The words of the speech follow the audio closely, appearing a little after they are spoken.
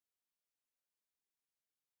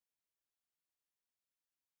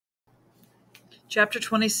Chapter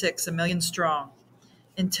 26, A Million Strong.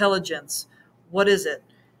 Intelligence. What is it?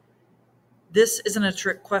 This isn't a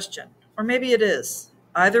trick question. Or maybe it is.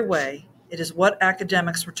 Either way, it is what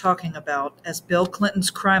academics were talking about as Bill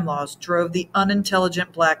Clinton's crime laws drove the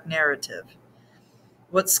unintelligent black narrative.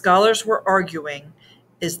 What scholars were arguing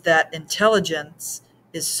is that intelligence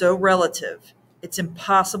is so relative, it's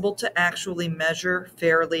impossible to actually measure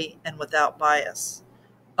fairly and without bias.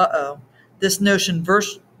 This notion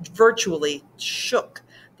virtually shook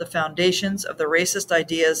the foundations of the racist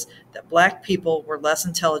ideas that black people were less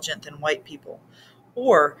intelligent than white people,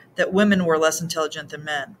 or that women were less intelligent than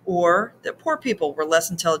men, or that poor people were less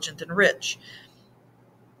intelligent than rich.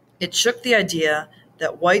 It shook the idea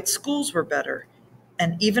that white schools were better,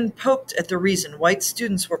 and even poked at the reason white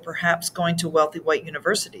students were perhaps going to wealthy white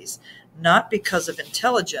universities, not because of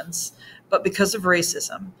intelligence, but because of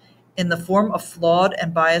racism, in the form of flawed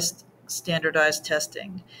and biased standardized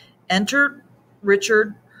testing. Enter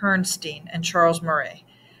Richard Herrnstein and Charles Murray,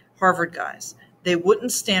 Harvard guys. They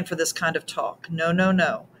wouldn't stand for this kind of talk. No, no,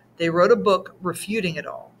 no. They wrote a book refuting it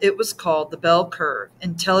all. It was called The Bell Curve: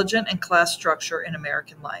 Intelligence and Class Structure in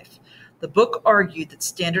American Life. The book argued that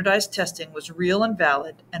standardized testing was real and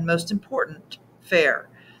valid, and most important, fair,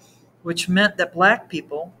 which meant that black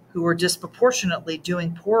people, who were disproportionately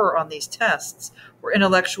doing poorer on these tests, were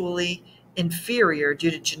intellectually inferior due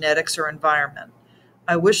to genetics or environment.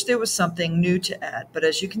 I wish there was something new to add, but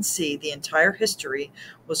as you can see, the entire history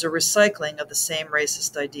was a recycling of the same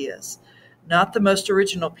racist ideas. Not the most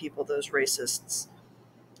original people, those racists.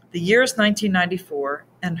 The year is 1994,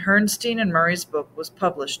 and Herrnstein and Murray's book was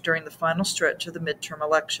published during the final stretch of the midterm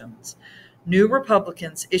elections. New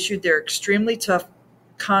Republicans issued their extremely tough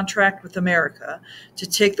contract with America to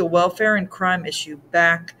take the welfare and crime issue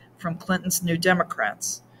back from Clinton's New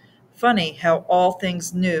Democrats. Funny how all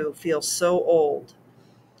things new feel so old.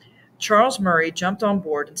 Charles Murray jumped on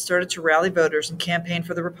board and started to rally voters and campaign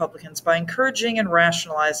for the Republicans by encouraging and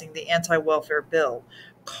rationalizing the anti-welfare bill,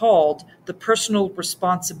 called the Personal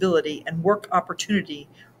Responsibility and Work Opportunity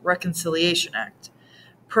Reconciliation Act.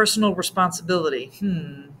 Personal responsibility.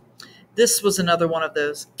 This was another one of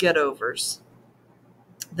those get-overs.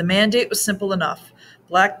 The mandate was simple enough.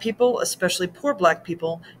 Black people, especially poor black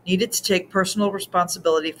people, needed to take personal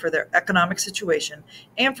responsibility for their economic situation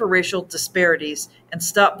and for racial disparities and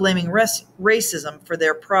stop blaming racism for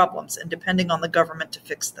their problems and depending on the government to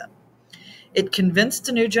fix them. It convinced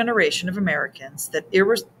a new generation of Americans that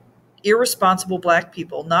irresponsible black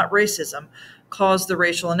people, not racism, caused the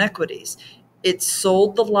racial inequities. It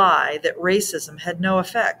sold the lie that racism had no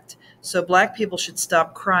effect, so black people should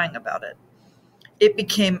stop crying about it. It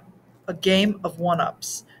became a game of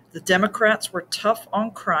one-ups. The Democrats were tough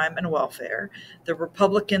on crime and welfare. The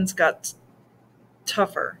Republicans got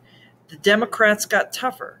tougher. The Democrats got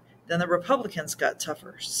tougher. Then the Republicans got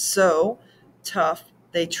tougher. So tough,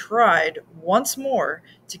 they tried once more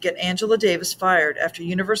to get Angela Davis fired after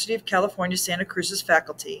University of California, Santa Cruz's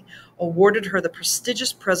faculty awarded her the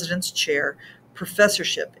prestigious President's Chair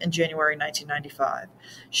professorship in January 1995.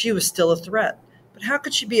 She was still a threat. But how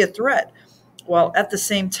could she be a threat while at the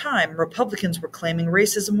same time Republicans were claiming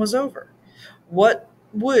racism was over? What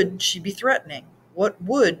would she be threatening? What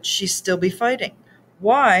would she still be fighting?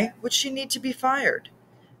 Why would she need to be fired?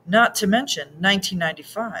 Not to mention,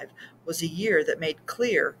 1995 was a year that made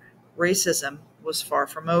clear racism was far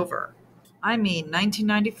from over.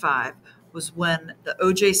 1995 was when the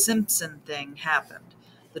O.J. Simpson thing happened.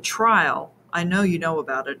 The trial, I know you know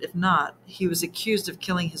about it. If not, he was accused of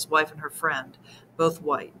killing his wife and her friend, both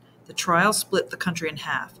white. The trial split the country in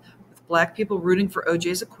half, with black people rooting for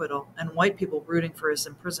O.J.'s acquittal and white people rooting for his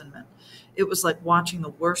imprisonment. It was like watching the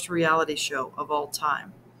worst reality show of all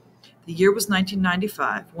time. The year was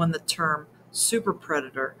 1995, when the term super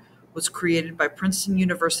predator was created by Princeton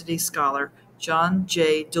University scholar John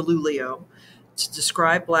J. DiIulio to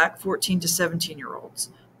describe black 14 to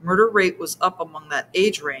 17-year-olds. Murder rate was up among that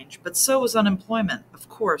age range, but so was unemployment. Of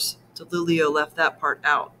course, DiIulio left that part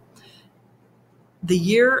out. The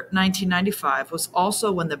year 1995 was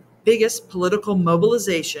also when the biggest political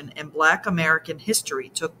mobilization in Black American history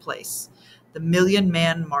took place, the Million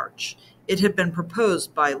Man March. It had been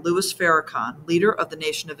proposed by Louis Farrakhan, leader of the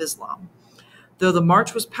Nation of Islam. Though the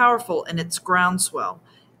march was powerful in its groundswell,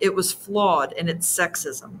 it was flawed in its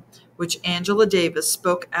sexism, which Angela Davis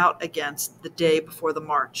spoke out against the day before the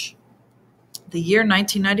march. The year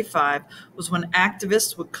 1995 was when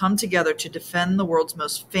activists would come together to defend the world's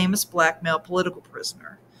most famous black male political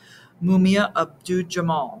prisoner, Mumia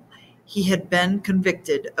Abu-Jamal. He had been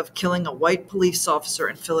convicted of killing a white police officer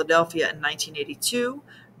in Philadelphia in 1982,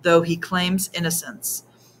 though he claims innocence.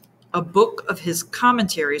 A book of his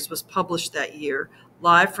commentaries was published that year,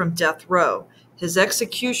 live from death row. His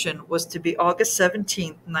execution was to be August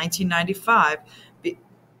 17th, 1995,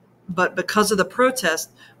 but because of the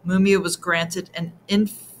protest, Mumia was granted an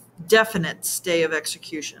indefinite stay of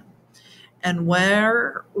execution. And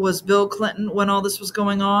where was Bill Clinton when all this was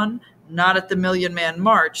going on? Not at the Million Man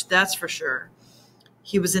March, that's for sure.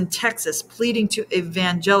 He was in Texas pleading to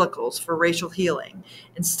evangelicals for racial healing.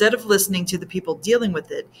 Instead of listening to the people dealing with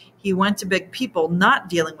it, he went to beg people not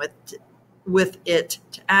dealing with it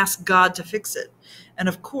to ask God to fix it. And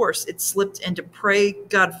of course, it slipped into pray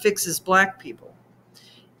God fixes black people.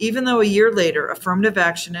 Even though a year later, affirmative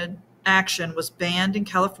action was banned in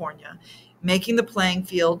California, making the playing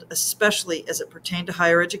field, especially as it pertained to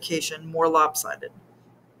higher education, more lopsided.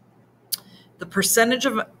 The percentage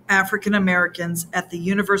of African Americans at the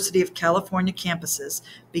University of California campuses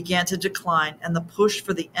began to decline, and the push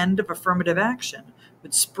for the end of affirmative action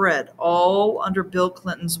would spread all under Bill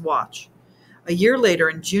Clinton's watch. A year later,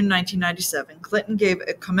 in June 1997, Clinton gave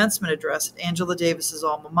a commencement address at Angela Davis's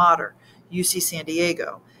alma mater, UC San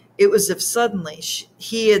Diego. It was as if suddenly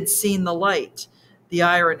he had seen the light, the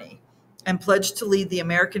irony, and pledged to lead the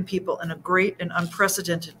American people in a great and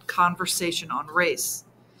unprecedented conversation on race.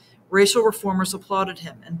 Racial reformers applauded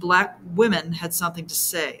him, and black women had something to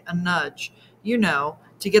say, a nudge,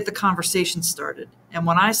 to get the conversation started. And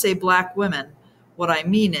when I say black women, what I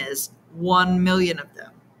mean is 1 million of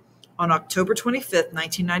them. On October 25th,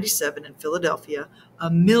 1997, in Philadelphia,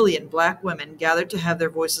 1 million black women gathered to have their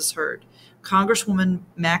voices heard. Congresswoman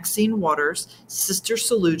Maxine Waters, Sister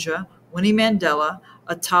Saluja, Winnie Mandela,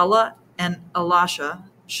 Atala and Elisha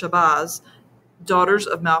Shabazz, daughters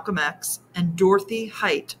of Malcolm X, and Dorothy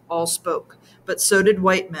Height all spoke, but so did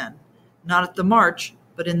white men, not at the march,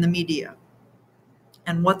 but in the media.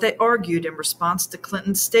 And what they argued in response to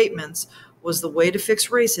Clinton's statements was the way to fix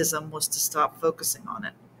racism was to stop focusing on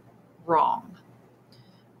it. Wrong.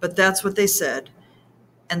 But that's what they said,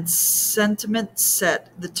 and sentiment set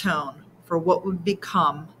the tone for what would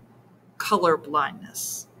become color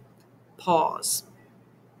blindness. Pause.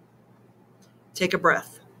 Take a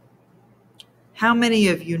breath. How many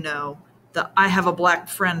of you know the I have a black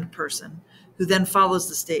friend person who then follows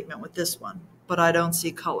the statement with this one, but I don't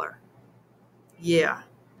see color? Yeah.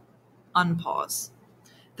 Unpause.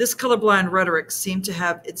 This colorblind rhetoric seemed to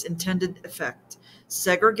have its intended effect.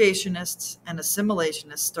 Segregationists and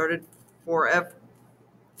assimilationists started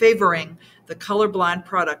favoring the colorblind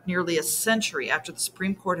product nearly a century after the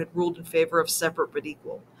Supreme Court had ruled in favor of separate but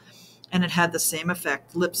equal. And it had the same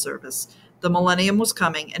effect, lip service. The millennium was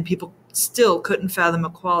coming, and people still couldn't fathom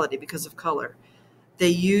equality because of color. They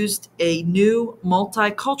used a new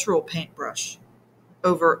multicultural paintbrush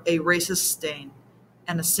over a racist stain,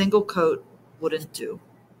 and a single coat wouldn't do.